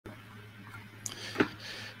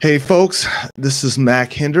Hey folks, this is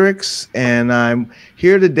Mac Hendricks, and I'm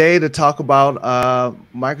here today to talk about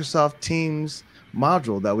Microsoft Teams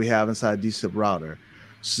module that we have inside dSIPRouter.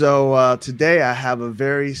 So today I have a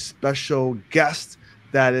very special guest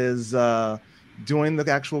that is doing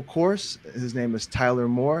the actual course. His name is Tyler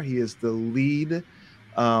Moore. He is the lead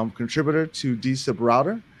contributor to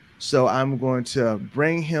dSIPRouter. So I'm going to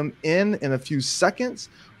bring him in a few seconds,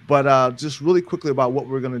 but just really quickly about what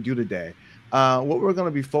we're going to do today. What we're going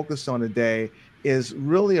to be focused on today is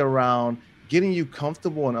really around getting you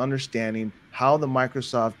comfortable and understanding how the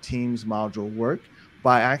Microsoft Teams module work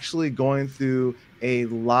by actually going through a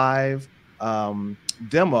live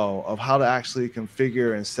demo of how to actually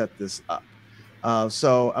configure and set this up.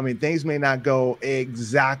 So, I mean, things may not go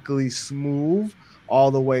exactly smooth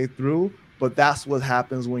all the way through, but that's what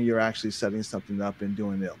happens when you're actually setting something up and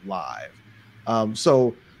doing it live.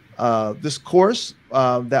 This course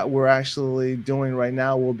that we're actually doing right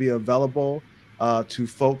now will be available to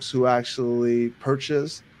folks who actually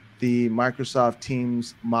purchase the Microsoft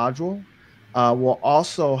Teams module. We'll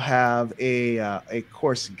also have a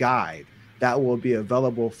course guide that will be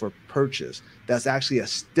available for purchase. That's actually a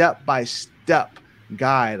step-by-step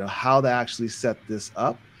guide of how to actually set this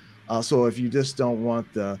up. So if you just don't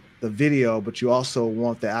want the video, but you also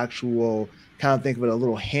want the actual, kind of think of it, a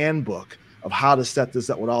little handbook of how to set this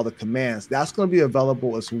up with all the commands, that's going to be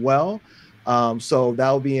available as well. So that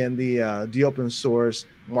will be in the dOpen Source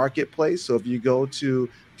marketplace. So if you go to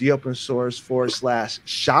dOpen Source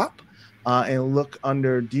 /shop and look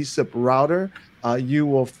under dSIPRouter, you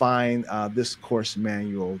will find this course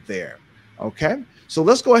manual there. Okay, so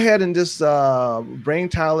let's go ahead and just bring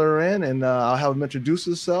Tyler in, and I'll have him introduce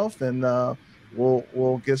himself, and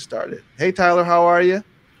we'll get started. Hey, Tyler, how are you?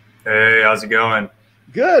 Hey, how's it going?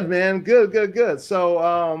 Good, man. Good. So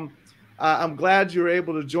I'm glad you were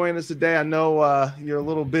able to join us today. I know you're a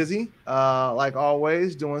little busy, like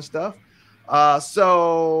always, doing stuff.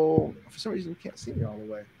 So for some reason you can't see me all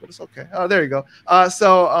the way, but it's okay. Oh, there you go. Back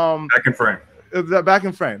in frame. Back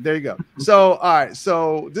in frame. There you go. So all right.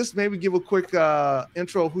 So just maybe give a quick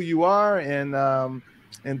intro of who you are, and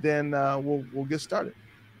then we'll get started.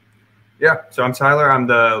 Yeah. So I'm Tyler. I'm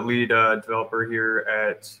the lead developer here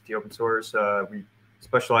at dOpen Source. We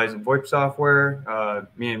specialize in VoIP software.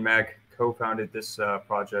 Me and Mac co-founded this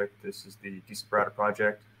project. This is the dSIPRouter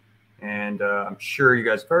project, and I'm sure you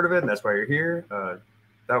guys have heard of it, and that's why you're here.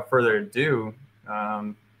 Without further ado,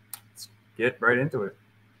 let's get right into it.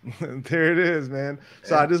 There it is, man.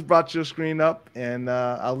 So yeah. I just brought your screen up, and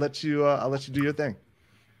I'll let you do your thing.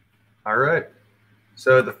 All right.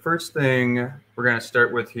 So the first thing we're going to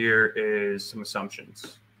start with here is some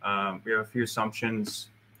assumptions. We have a few assumptions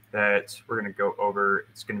that we're going to go over.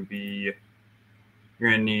 It's going to be, you're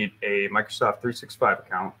going to need a Microsoft 365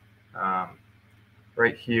 account.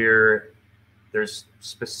 Right here, there's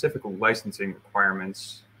specific licensing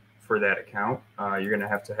requirements for that account. You're going to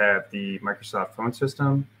have the Microsoft phone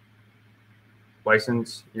system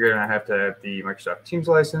license. You're going to have the Microsoft Teams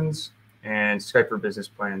license and Skype for Business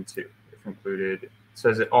Plan 2, if included. It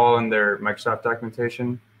says it all in their Microsoft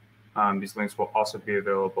documentation. These links will also be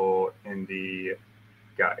available in the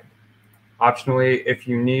guide. Optionally, if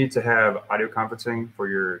you need to have audio conferencing for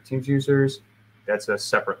your Teams users, that's a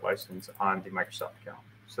separate license on the Microsoft account.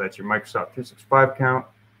 So that's your Microsoft 365 account.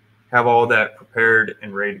 Have all that prepared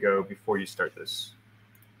and ready to go before you start this.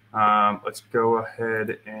 Let's go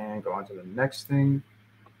ahead and go on to the next thing.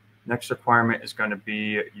 Next requirement is going to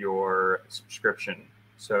be your subscription.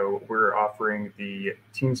 So we're offering the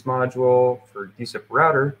Teams module for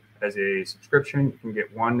dSIPRouter as a subscription. You can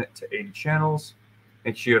get 1 to 80 channels.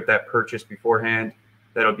 Make sure you have that purchased beforehand.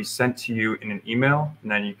 That'll be sent to you in an email, and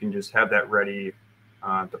then you can just have that ready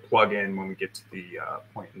to plug in when we get to the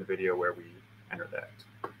point in the video where we enter that.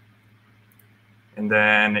 And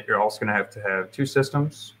then you're also going to have 2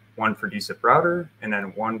 systems, one for dSIPRouter and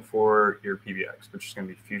then one for your PBX, which is going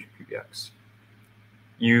to be FusionPBX.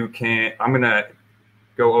 I'm going to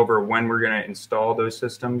go over when we're going to install those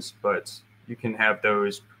systems, but you can have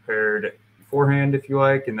those prepared beforehand if you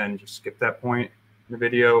like, and then just skip that point in the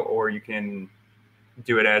video, or you can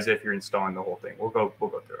do it as if you're installing the whole thing. We'll go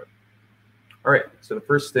through it. All right, so the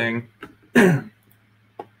first thing,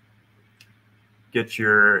 get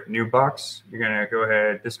your new box. You're going to go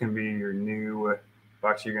ahead. This is going to be your new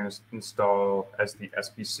box you're going to install as the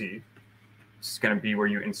SBC. This is going to be where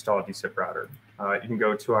you install dSIPRouter. You can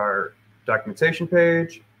go to our documentation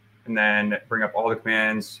page and then bring up all the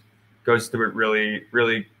commands. Goes through it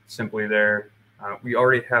really simply there. We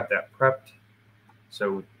already have that prepped,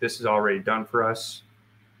 so this is already done for us.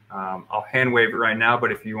 I'll hand wave it right now,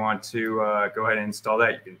 but if you want to go ahead and install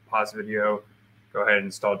that, you can pause the video, go ahead and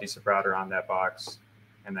install dSIPRouter on that box,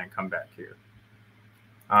 and then come back here.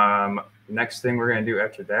 Next thing we're going to do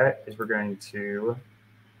after that is we're going to, you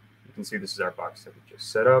can see this is our box that we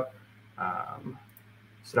just set up.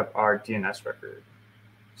 Set up our DNS record.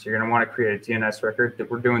 So you're going to want to create a DNS record.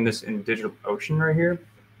 We're doing this in DigitalOcean right here,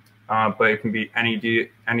 but it can be any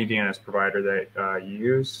DNS provider that you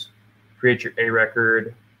use. Create your A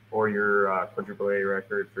record or your quadruple A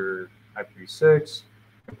record for IPv6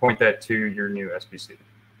 and point that to your new SBC.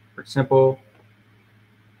 Pretty simple.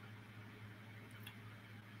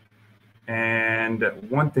 And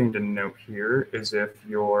one thing to note here is if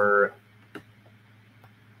your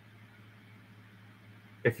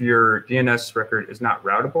DNS record is not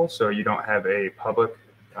routable, so you don't have a publicly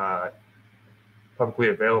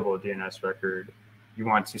available DNS record, you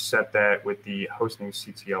want to set that with the hostname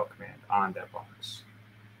CTL command on that box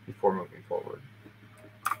before moving forward.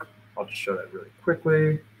 I'll just show that really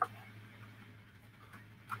quickly.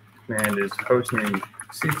 Command is hostname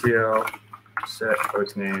CTL, set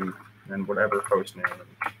hostname, and whatever hostname you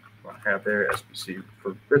want to have there. SBC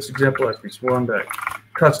for this example,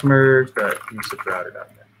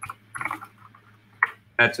 SBC1.customers.dSIPRouter.net.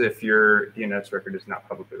 That's if your DNS record is not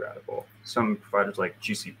publicly routable. Some providers like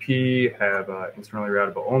GCP have internally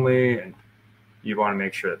routable only, and you want to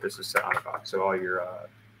make sure that this is set on the box so all your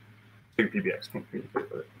FusionPBX can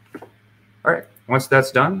communicate with it. All right, once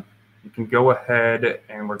that's done, you can go ahead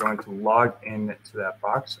and we're going to log in to that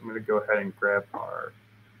box. I'm going to go ahead and grab our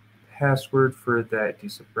password for that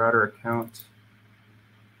dSIPRouter account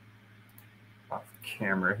off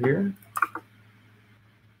camera here.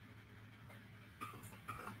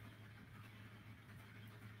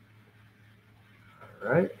 All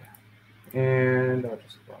right, and I'll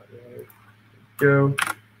just log in. Go.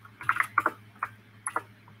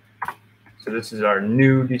 So this is our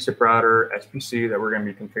new dSIPRouter SBC that we're going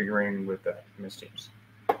to be configuring with MSTeams.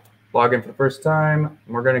 Log in for the first time,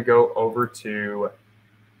 and we're going to go over to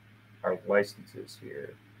our licenses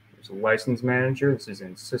here. There's a license manager. This is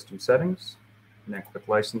in system settings, and then click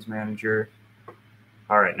license manager.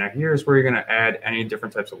 All right, now here's where you're going to add any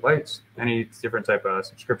different types of lights, any different type of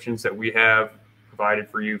subscriptions that we have provided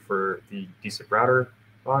for you for the dSIPRouter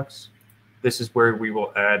box. This is where we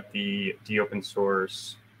will add the open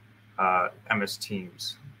source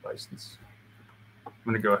MSTeams license. I'm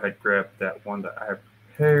going to go ahead and grab that one that I have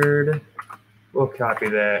prepared. We'll copy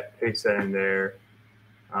that, paste that in there.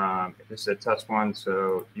 This is a test one,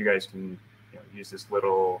 so you guys can use this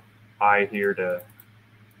little I here to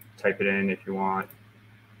type it in if you want.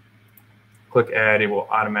 Click add, it will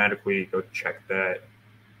automatically go check that.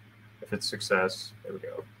 If it's success, there we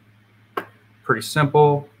go. Pretty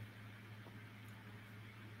simple.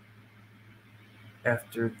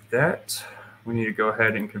 After that, we need to go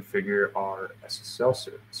ahead and configure our SSL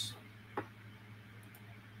certs.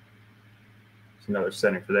 There's another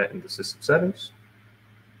setting for that in the system settings.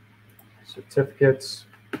 Certificates.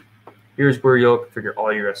 Here's where you'll configure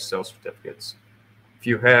all your SSL certificates. If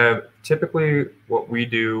you have, typically what we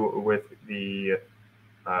do with the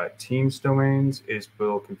Teams domains is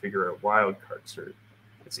we'll configure a wildcard cert.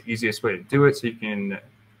 It's the easiest way to do it, so you can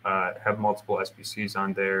have multiple SBCs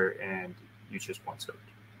on there and use just one cert.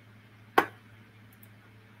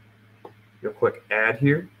 You'll click add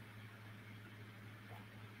here.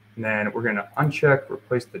 And then we're going to uncheck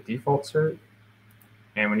replace the default cert.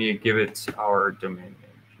 And we need to give it our domain name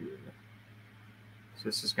here. So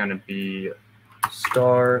this is going to be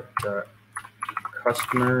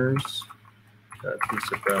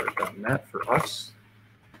star.customers.dSIPRouter.net for us.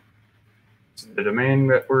 This is the domain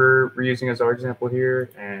that we're using as our example here,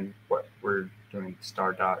 and what we're doing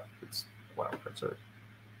star dot, it's wildcard cert.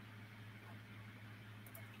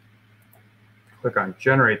 Click on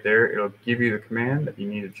generate there. It'll give you the command that you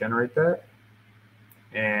need to generate that.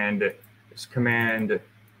 And this command,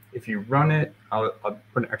 if you run it, I'll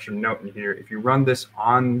put an extra note in here. If you run this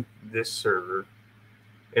on this server,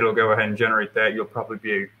 it'll go ahead and generate that. You'll probably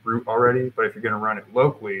be a root already, but if you're going to run it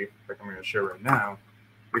locally, like I'm going to show right now,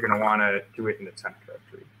 you're going to want to do it in the temp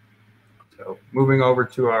directory. So moving over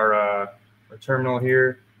to our terminal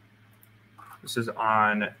here, this is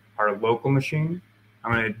on our local machine.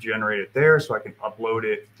 I'm going to generate it there so I can upload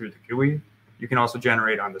it through the GUI. You can also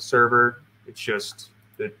generate on the server. It's just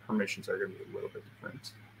the permissions are going to be a little bit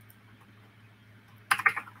different.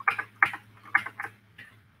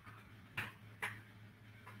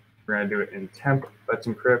 We're going to do it in temp, let's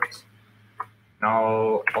encrypt. And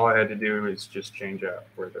all I had to do is just change out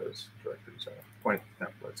where those directories are. Point to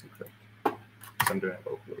temp, let's encrypt. So I'm doing it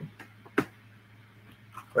locally.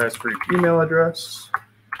 Ask for your email address.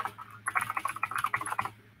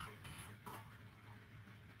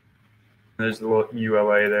 There's the little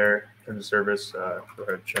ULA there, terms of service. Go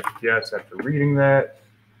ahead and check yes after reading that.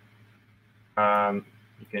 You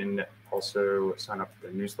can also sign up for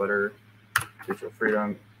the newsletter, Digital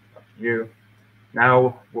Freedom, up to you.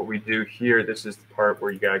 Now, what we do here, this is the part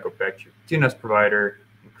where you got to go back to your DNS provider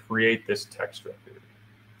and create this text record.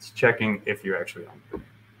 It's checking if you actually own it.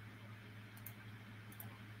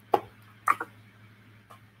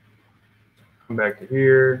 Come back to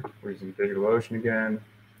here. We're using DigitalOcean again.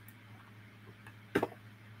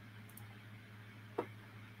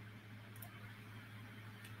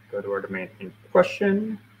 Go to our domain in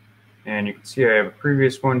question. And you can see I have a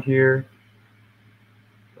previous one here.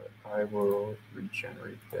 But I will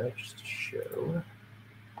regenerate that just to show.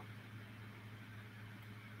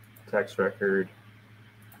 Text record.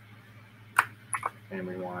 And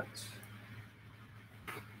we want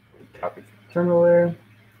copy from the terminal there.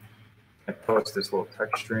 I post this little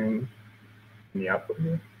text string in the output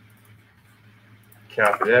here.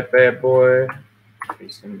 Copy that bad boy.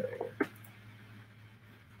 Paste in there.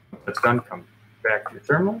 Once that's done, come back to your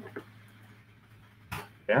terminal.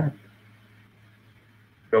 Yeah.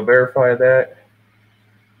 Go verify that.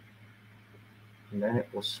 And then it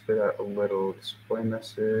will spit out a little display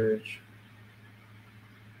message.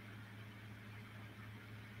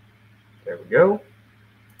 There we go.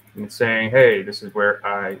 And it's saying, hey, this is where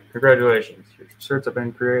congratulations, your certs have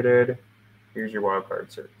been created. Here's your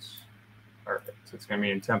wildcard certs. Perfect. So it's going to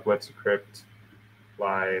be in templates, encrypt,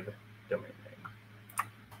 live, domain name.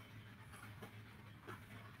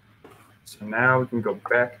 So now we can go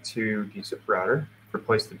back to dSIPRouter,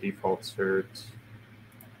 replace the default certs.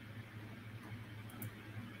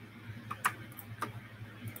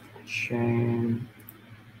 Chain.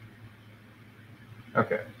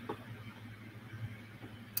 Okay.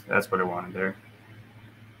 That's what I wanted there.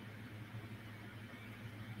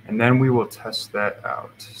 And then we will test that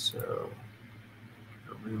out. So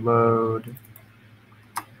reload.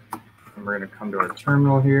 And we're going to come to our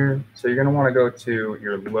terminal here. So you're going to want to go to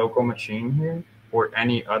your local machine here, or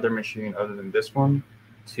any other machine other than this one,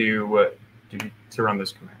 to run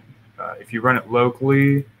this command. If you run it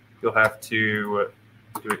locally, you'll have to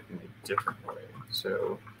do it in a different way.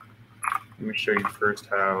 So let me show you first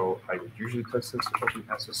how I would usually test this. Open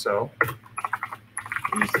SSL.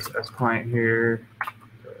 Use this S client here.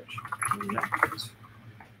 Next.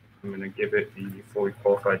 I'm going to give it the fully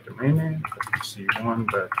qualified domain name,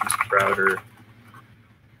 c1.dSIPRouter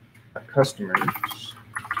customers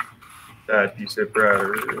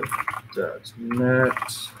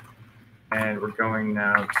 .dSIPRouter.net, and we're going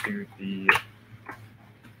now to the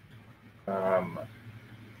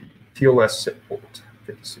TLS SIP port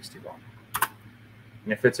 5061.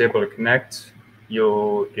 And if it's able to connect,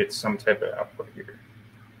 you'll get some type of output here.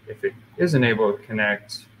 If it isn't able to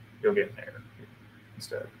connect, you'll get an error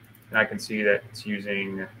instead. And I can see that it's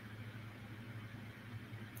using,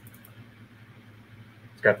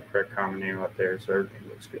 it's got the correct common name up there, so everything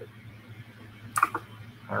looks good.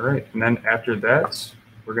 All right, and then after that,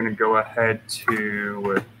 we're going to go ahead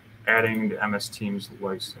to adding the MSTeams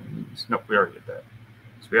license. Nope, we already did that.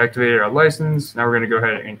 So we activated our license. Now we're going to go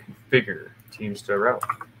ahead and configure Teams to route.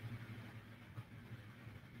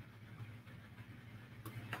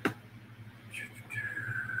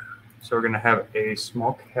 So we're going to have a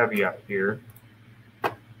small caveat here.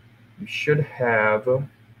 You should have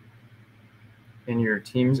in your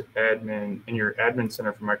Teams admin, in your admin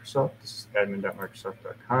center for Microsoft, this is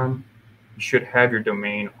admin.microsoft.com, you should have your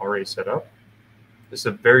domain already set up. This is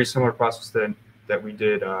a very similar process that we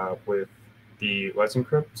did with the Let's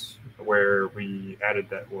Encrypt, where we added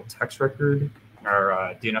that little text record in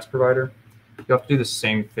our DNS provider. You have to do the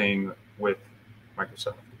same thing with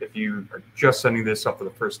Microsoft. If you are just setting this up for the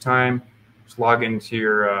first time, just log into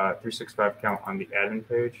your 365 account on the admin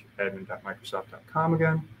page, admin.microsoft.com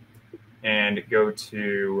again, and go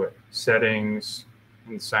to settings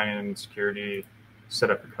and sign in security, set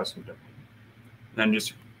up your custom domain. And then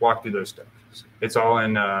just walk through those steps. It's all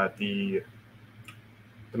in the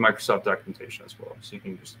Microsoft documentation as well. So you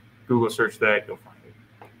can just Google search that, you'll find it.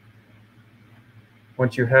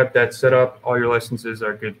 Once you have that set up, all your licenses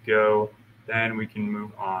are good to go. Then we can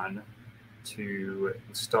move on to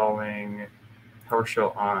installing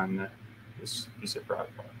PowerShell on this dSIPRouter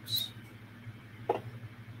box.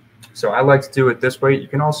 So I like to do it this way. You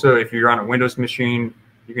can also, if you're on a Windows machine,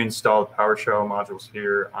 you can install the PowerShell modules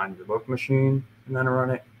here on your local machine and then run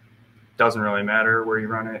it. Doesn't really matter where you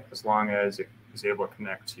run it as long as it is able to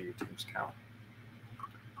connect to your Teams account.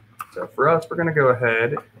 So for us, we're going to go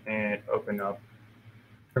ahead and open up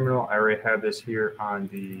terminal. I already have this here on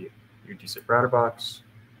your dSIPRouter box.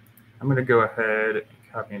 I'm going to go ahead and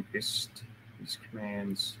copy and paste these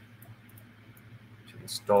commands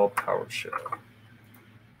install PowerShell.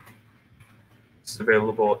 It's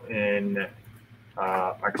available in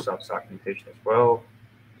Microsoft's documentation as well.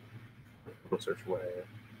 We'll search away,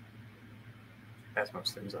 as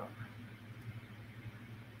most things are.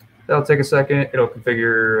 That'll take a second. It'll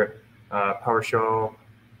configure PowerShell.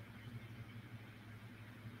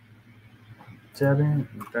 Tab in,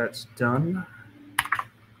 that's done.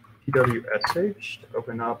 PWSH to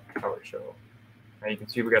open up PowerShell. Now you can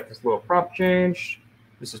see we got this little prompt change.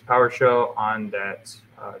 This is PowerShell on that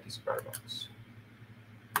dSIPRouter box.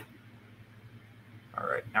 All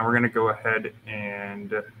right, now we're going to go ahead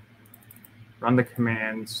and run the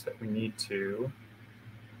commands that we need to.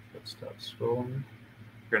 Let's stop scrolling.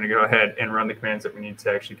 We're going to go ahead and run the commands that we need to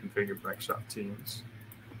actually configure Microsoft Teams.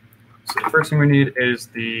 So the first thing we need is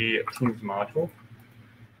the Teams module.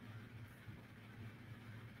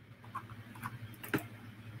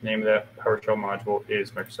 Name of that PowerShell module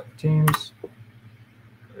is Microsoft Teams.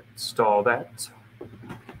 Install that.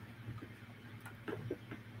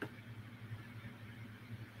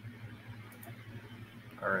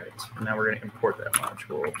 All right, now we're going to import that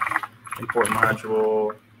module. Import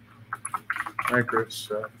module,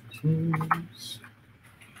 Microsoft Teams.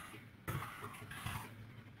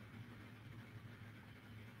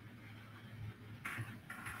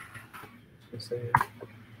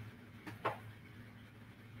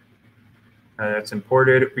 That's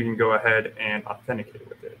imported. We can go ahead and authenticate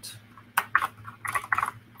with it.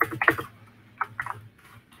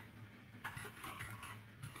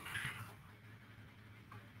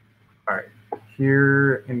 All right,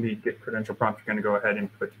 here in the Get Credential prompt, you're going to go ahead and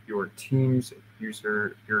put your Teams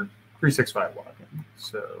user, your 365 login.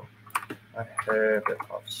 So I have it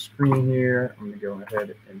off screen here. I'm going to go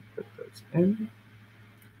ahead and put those in.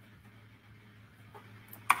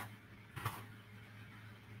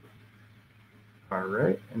 All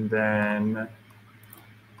right, and then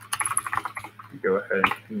you go ahead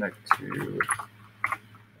and connect to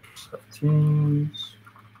Microsoft Teams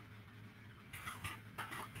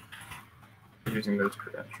using those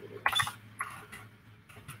credentials.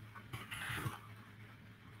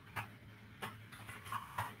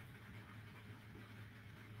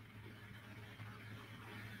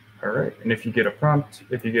 All right, and if you get a prompt,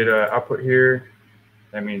 if you get an output here,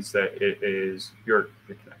 that means that you're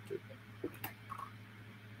connected.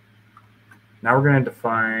 Now we're going to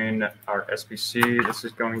define our SBC. This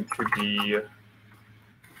is going to be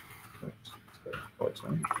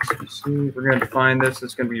SBC. We're going to define this.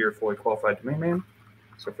 It's going to be your fully qualified domain name.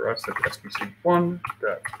 So for us, that's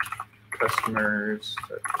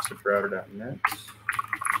sbc1.customers.dSIPRouter.net.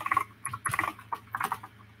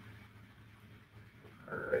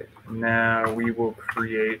 All right. Now we will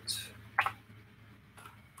create a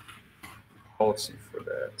policy for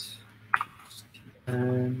that.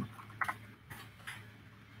 And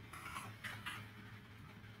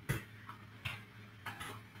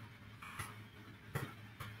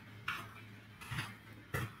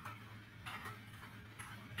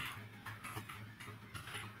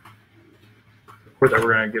that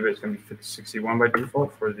we're going to give it is going to be 5061 by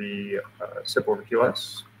default for the SIP over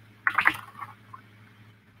TLS.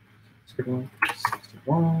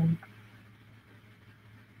 61.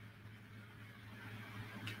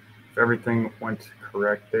 If everything went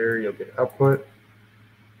correct there, you'll get output.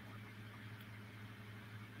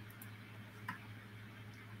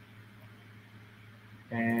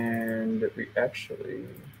 And we actually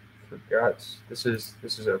forgot, this is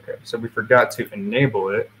okay. So we forgot to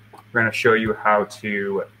enable it. We're going to show you how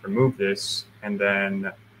to remove this and then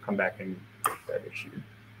come back and fix that issue.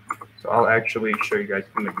 So I'll actually show you guys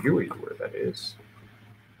in the GUI where that is.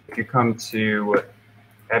 If you come to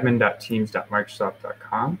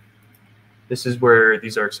admin.teams.microsoft.com, this is where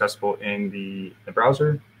these are accessible in the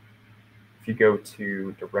browser. If you go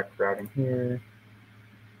to direct routing here,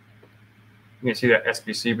 you can see that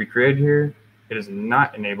SBC we created here. It is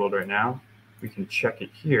not enabled right now. We can check it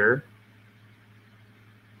here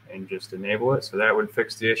and just enable it. So that would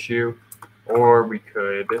fix the issue. Or we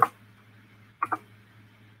could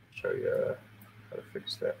show you how to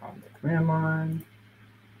fix that on the command line.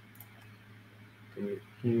 Do it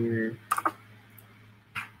here.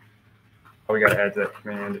 All we got to add to that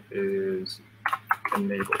command is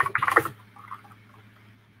enable.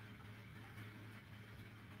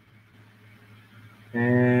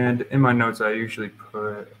 And in my notes, I usually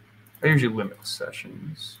limit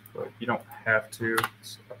sessions, but you don't have to.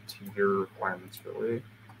 It's up to your requirements, really.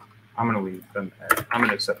 I'm going to leave them I'm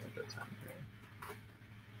going to set them at time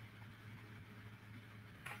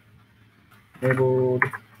here. Enabled.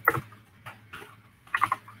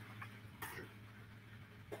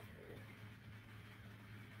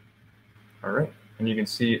 All right. And you can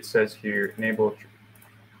see it says here, enable.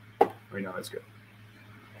 We know that's good.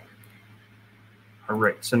 All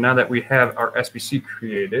right, so now that we have our SBC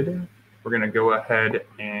created, we're going to go ahead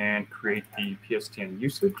and create the PSTN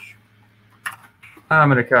usage. I'm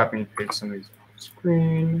going to copy and paste some of these off the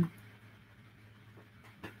screen.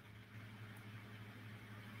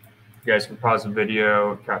 You guys can pause the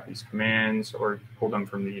video, copy these commands, or pull them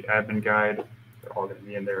from the admin guide. They're all going to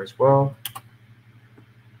be in there as well.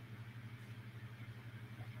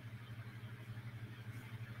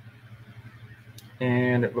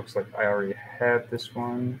 And it looks like I already have this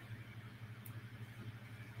one.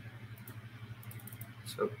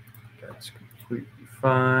 So that's completely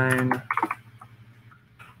fine.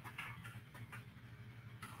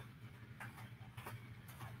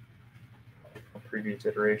 Previous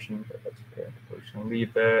iteration, but that's okay. We're just going to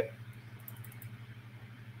leave that.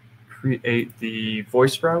 Create the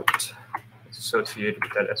voice route that's associated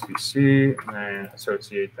with that SBC, and then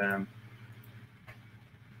associate them.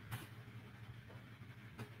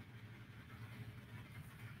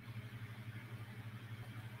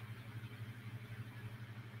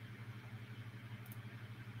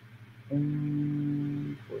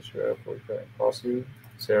 And voice route policy.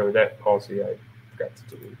 So that policy I forgot to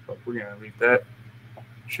delete, but we're going to leave that.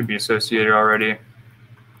 Should be associated already. We're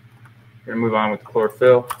going to move on with the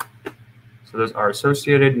chlorophyll. So those are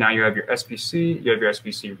associated. Now you have your SBC, you have your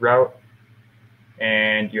SBC route,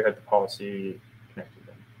 and you have the policy connected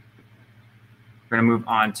them. We're going to move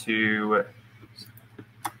on to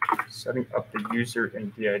setting up the user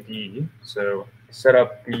and DID. So set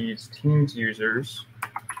up these Teams users.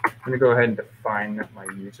 I'm going to go ahead and define my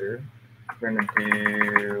user. We're going to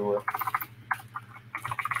do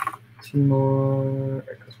Timor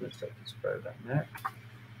customer.dSIPRouter.net.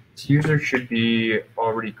 This user should be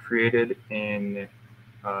already created in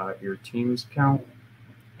your Teams account,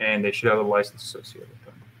 and they should have a license associated with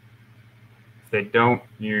them. If they don't,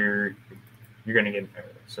 you're going to get an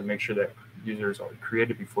error. So make sure that user is already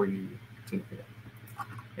created before you continue.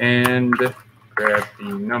 And grab the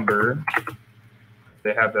number. If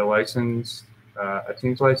they have the license, a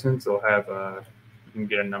Teams license, they'll have you can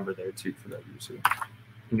get a number there too for that user. You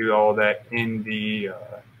can do all that in the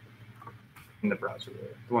browser,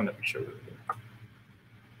 the one that we showed earlier.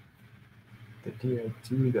 The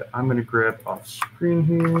DID that I'm going to grab off screen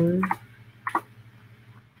here,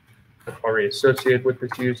 I've already associated with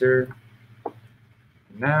this user.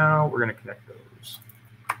 Now we're going to connect those.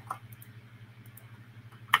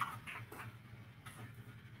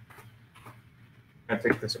 I'm going to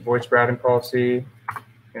take this voice routing policy. I'm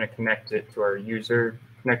going to connect it to our user,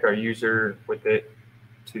 connect our user with it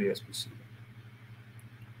to the SBC.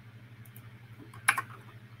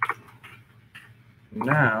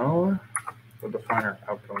 Now we'll define our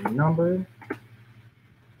outgoing number.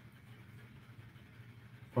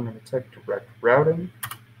 Phone number type direct routing.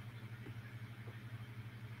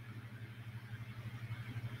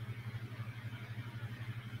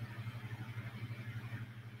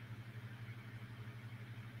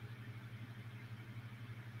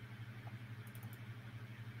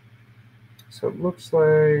 So it looks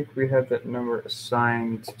like we have that number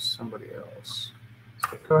assigned to somebody else.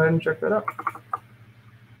 So go ahead and check that out.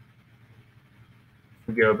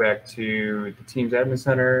 We go back to the Teams Admin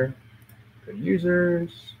Center, go to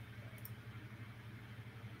users.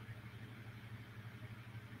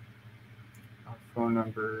 Our phone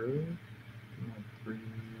number.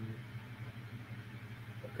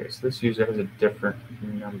 Okay, so this user has a different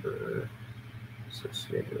number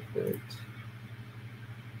associated with it.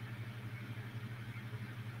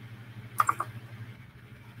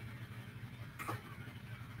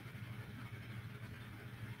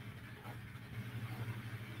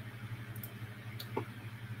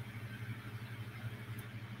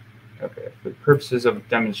 Okay, for the purposes of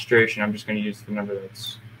demonstration, I'm just going to use the number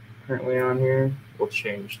that's currently on here. We'll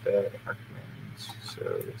change that in our commands. So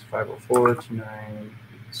it's 504-2987.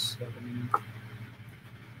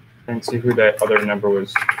 And see who that other number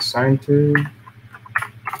was assigned to.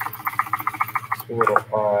 It's a little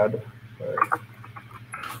odd, but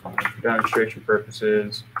fine. For demonstration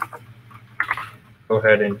purposes, go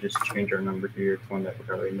ahead and just change our number here to one that we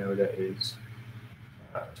already know that is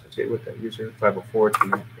associated with that user,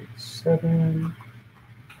 504-2987.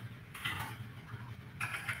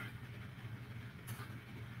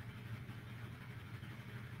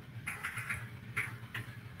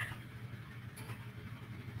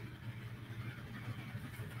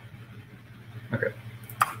 Okay.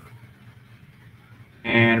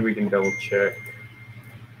 And we can double check.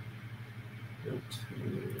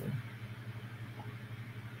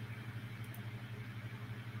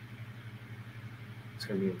 It's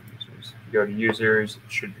going to be in users. If you go to users,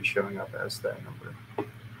 it should be showing up as that number.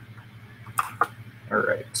 All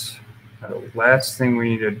right. The last thing we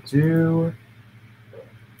need to do.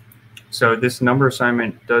 So this number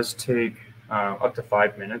assignment does take up to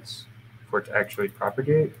 5 minutes for it to actually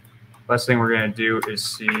propagate. Last thing we're going to do is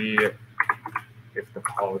see if the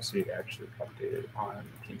policy actually updated on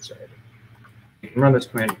the team side. You can run this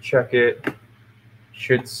command to check it. You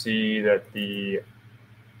should see that the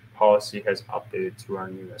policy has updated to our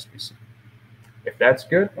new SBC. If that's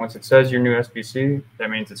good, once it says your new SBC, that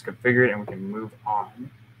means it's configured and we can move on.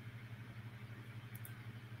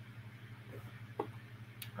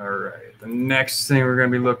 All right, the next thing we're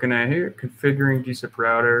going to be looking at here, configuring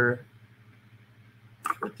dSIPRouter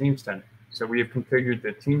for Teams tenant. So we have configured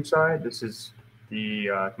the team side. This is the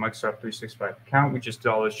Microsoft 365 account. We just did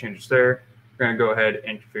all those changes there. We're going to go ahead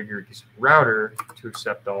and configure dSIPRouter to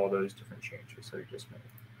accept all those different changes that we just made.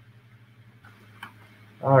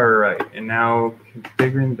 All right, and now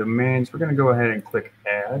configuring domains, we're going to go ahead and click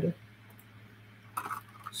Add.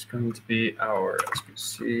 It's going to be our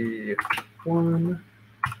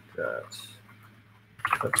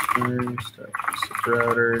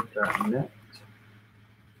SBC1.customers.dSIPRouter.net.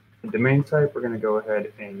 The domain type, we're going to go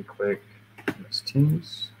ahead and click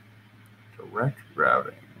MSTeams Direct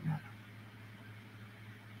Routing.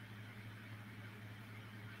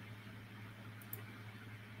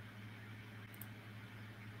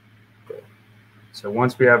 So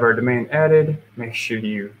once we have our domain added, make sure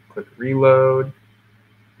you click reload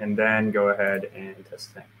and then go ahead and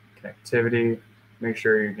test the connectivity. Make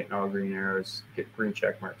sure you're getting all green arrows, get green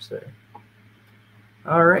check marks there.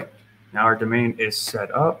 All right, now our domain is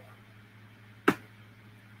set up.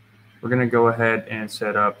 We're going to go ahead and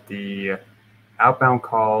set up the outbound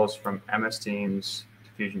calls from MSTeams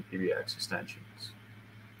to FusionPBX extensions.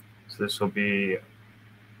 So this will be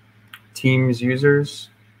Teams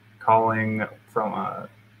users calling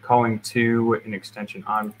to an extension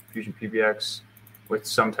on FusionPBX with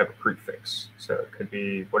some type of prefix. So it could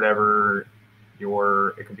be whatever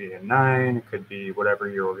it could be a 9, it could be whatever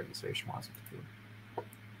your organization wants it to be.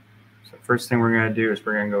 So first thing we're going to do is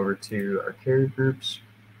we're going to go over to our carrier groups,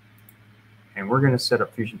 and we're going to set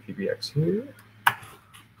up FusionPBX here.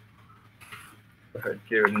 Go ahead,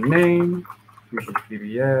 give it a name,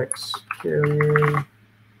 FusionPBX carrier.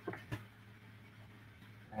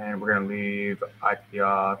 And we're going to leave IP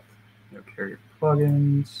auth, carrier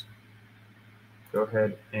plugins. Go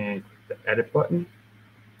ahead and click the edit button.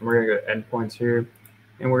 And we're going to go to endpoints here,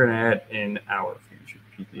 and we're going to add in our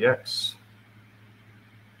FusionPBX.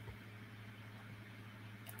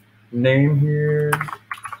 Name here,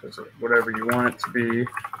 so whatever you want it to be.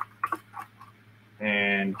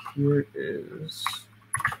 And here is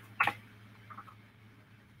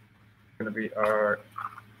going to be our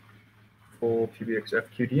full PBX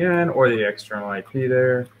FQDN or the external IP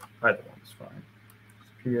there. Either one's fine.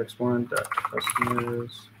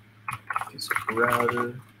 PBX1.customers,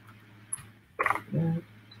 dSIPRouter.net.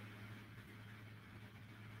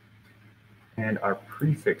 And our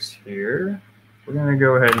prefix here, we're going to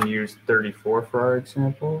go ahead and use 34 for our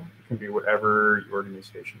example. It can be whatever your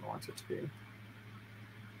organization wants it to be.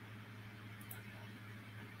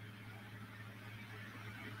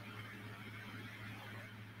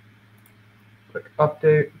 Click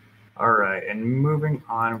update. All right, and moving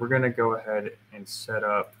on, we're going to go ahead and set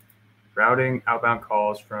up routing outbound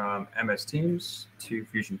calls from MSTeams to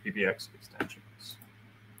FusionPBX extensions.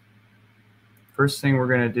 First thing we're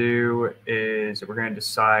going to do is we're going to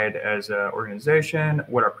decide as an organization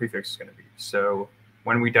what our prefix is going to be. So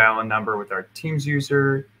when we dial a number with our Teams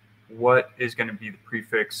user, what is going to be the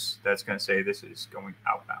prefix that's going to say this is going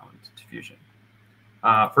outbound to Fusion?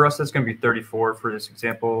 For us, that's going to be 34 for this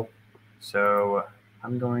example. So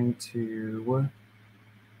I'm going to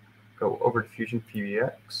go over to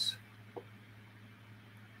FusionPBX.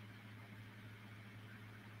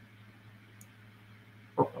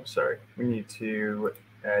 Oh, I'm sorry. We need to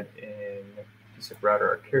add in dSIPRouter,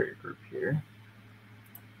 our carrier group here.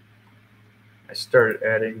 I started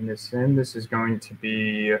adding this in. This is going to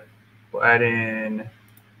be, we'll add in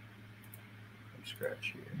from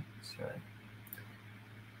scratch here. Sorry.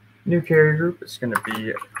 New carrier group is going to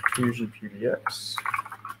be FusionPBX.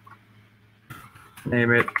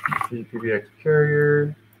 Name it FusionPBX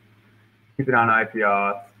carrier. Keep it on IP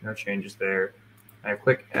auth. No changes there. I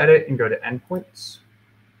click edit and go to endpoints.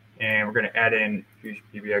 And we're going to add in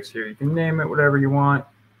FusionPBX here. You can name it whatever you want.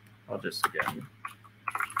 I'll just, again,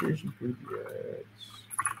 FusionPBX.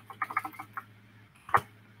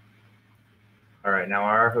 All right, now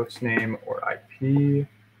our host name or IP.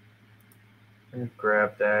 I'm going to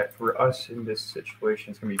grab that. For us in this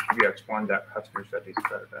situation, it's going to be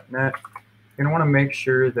pbx1.customers.dSIPRouter.net. You're going to want to make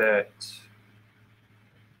sure that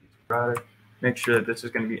this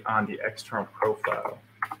is going to be on the external profile.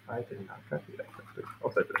 I did not copy that.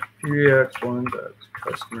 I'll type it in.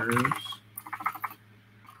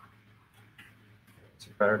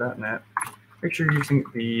 pbx1.customers.dSIPRouter.net. Make sure you're using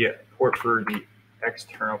the port for the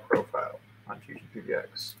external profile on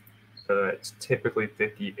FusionPBX. So it's typically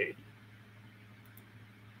 5080.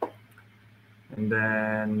 And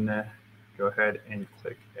then go ahead and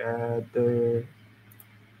click add there.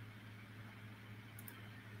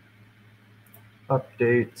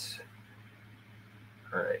 Update.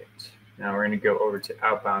 All right. Now we're going to go over to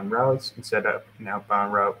outbound routes and set up an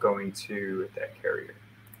outbound route going to that carrier.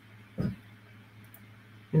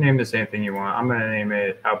 You name this anything you want. I'm going to name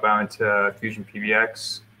it outbound to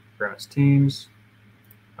FusionPBX for MSTeams.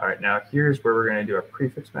 All right, now here's where we're going to do our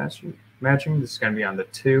prefix matching. This is going to be on the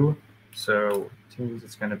 2. So Teams,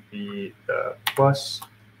 it's going to be the plus,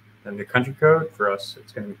 then the country code. For us,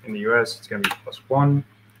 it's going to be in the US, it's going to be +1.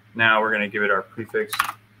 Now we're going to give it our prefix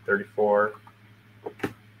 34.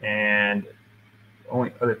 And the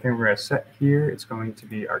only other thing we're going to set here, it's going to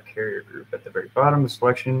be our carrier group. At the very bottom of the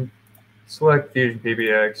selection, select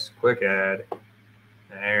FusionPBX, click add.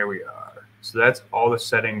 There we are. So that's all the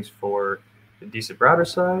settings for the dSIPRouter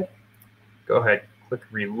side. Go ahead, click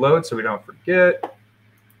reload so we don't forget.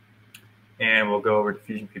 And we'll go over to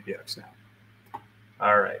FusionPBX now.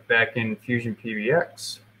 All right, back in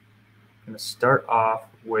FusionPBX, I'm going to start off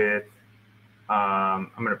with, I'm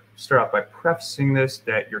going to start off by prefacing this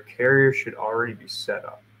that your carrier should already be set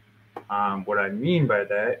up. What I mean by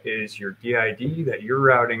that is your DID that you're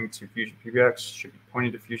routing to FusionPBX should be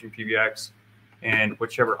pointing to FusionPBX, and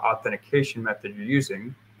whichever authentication method you're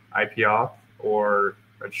using, IP-auth or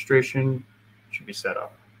registration, should be set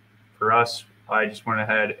up. For us, I just went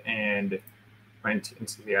ahead and went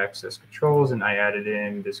into the access controls and I added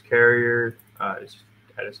in this carrier, added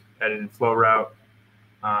in flow route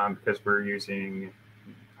because we're using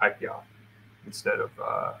IP-auth instead of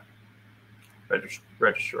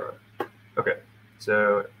registrar. Okay,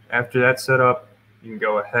 so after that's set up, you can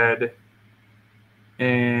go ahead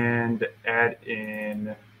and add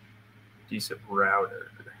in dSIPRouter.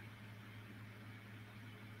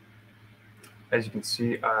 As you can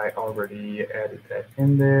see, I already added that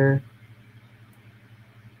in there.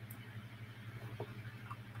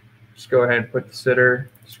 Just go ahead and put the sitter,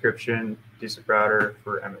 description, dSIPRouter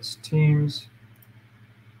for MSTeams.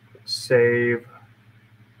 Click save.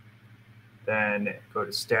 Then go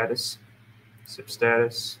to status, SIP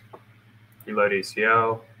status, reload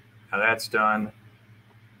ACL. Now that's done.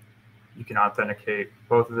 You can authenticate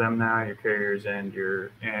both of them now, your carriers and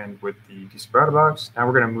with the dSIPRouter box. Now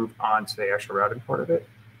we're going to move on to the actual routing part of it.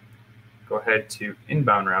 Go ahead to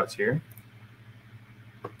inbound routes here.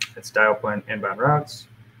 It's dial plan inbound routes.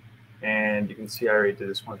 And you can see I already did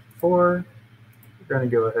this one before. We're going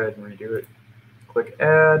to go ahead and redo it. Click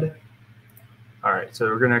add. All right, so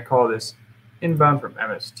we're going to call this inbound from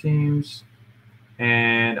MSTeams.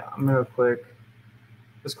 And I'm going to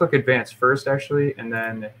let's click advanced first actually, and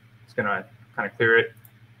then it's going to kind of clear it.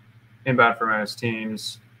 Inbound from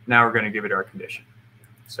MSTeams. Now we're going to give it our condition.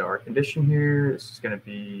 So our condition here is going to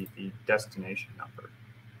be the destination number.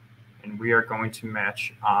 And we are going to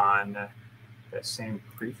match on that same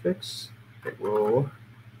prefix. It will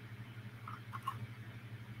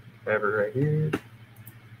have it right here.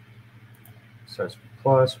 Starts with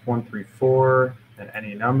plus 134 and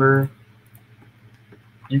any number.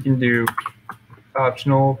 You can do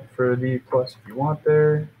optional for the plus if you want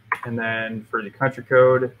there. And then for the country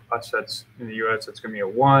code, us that's in the US, that's going to be a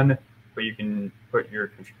 1, but you can put your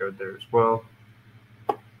country code there as well.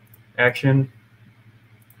 Action.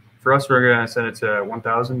 For us, we're going to send it to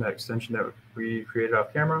 1000, that extension that we created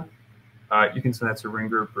off camera. You can send that to ring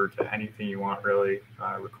group or to anything you want, really.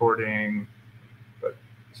 Recording, but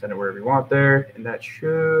send it wherever you want there. And that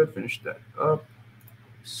should finish that up.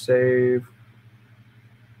 Save.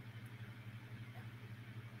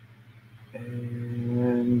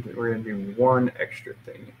 And we're going to do one extra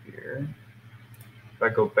thing here. If I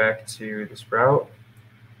go back to this route.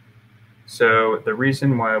 So the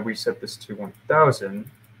reason why we set this to 1000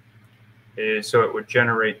 is so it would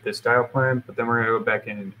generate this dial plan, but then we're going to go back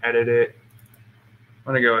in and edit it.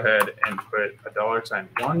 I'm going to go ahead and put a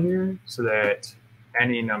 $1 here so that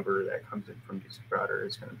any number that comes in from dSIPRouter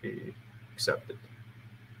is going to be accepted.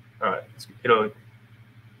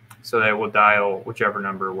 So that it will dial whichever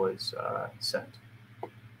number was sent.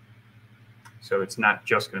 So it's not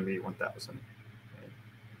just going to be 1000.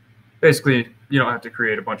 Basically, you don't have to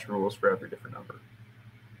create a bunch of rules for every different number.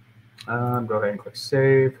 Go ahead and click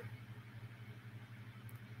save.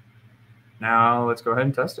 Now let's go ahead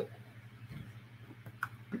and test it.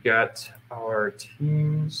 We got our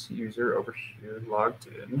Teams user over here logged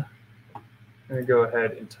in. I'm going to go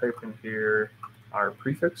ahead and type in here our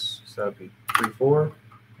prefix, so that would be 34,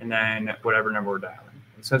 and then whatever number we're dialing.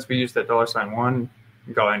 And since we used that $1, you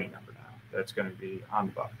can call any number now that's going to be on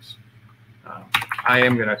the box. I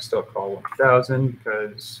am going to still call 1000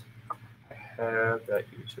 because I have that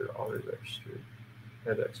user already registered. I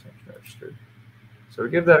have that extension registered. So we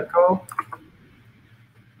give that a call.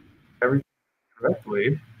 Everything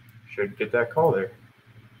correctly should get that call there.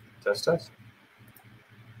 Test, test.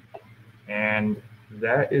 And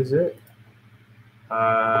that is it.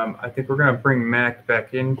 I think we're going to bring Mac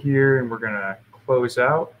back in here and we're going to close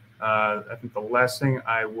out. I think the last thing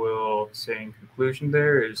I will say in conclusion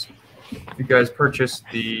there is if you guys purchase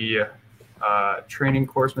the training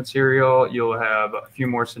course material, you'll have a few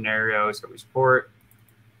more scenarios that we support,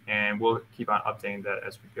 and we'll keep on updating that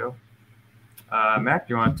as we go. Mac,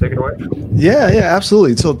 do you want to take it away? Yeah,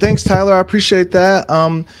 absolutely. So thanks, Tyler. I appreciate that.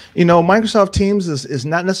 You know, Microsoft Teams is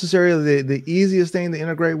not necessarily the easiest thing to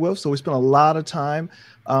integrate with. So we spent a lot of time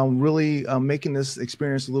really making this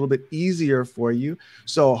experience a little bit easier for you.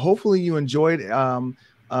 So hopefully you enjoyed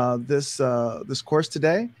this course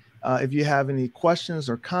today. If you have any questions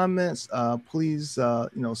or comments, please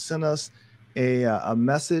send us a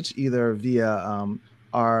message either via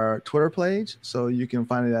our Twitter page, so you can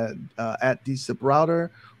find it at dSIPRouter,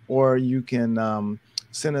 or you can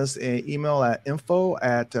send us an email at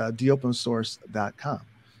info@dopensource.com.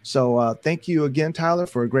 So thank you again, Tyler,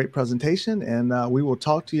 for a great presentation, and we will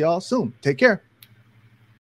talk to y'all soon. Take care.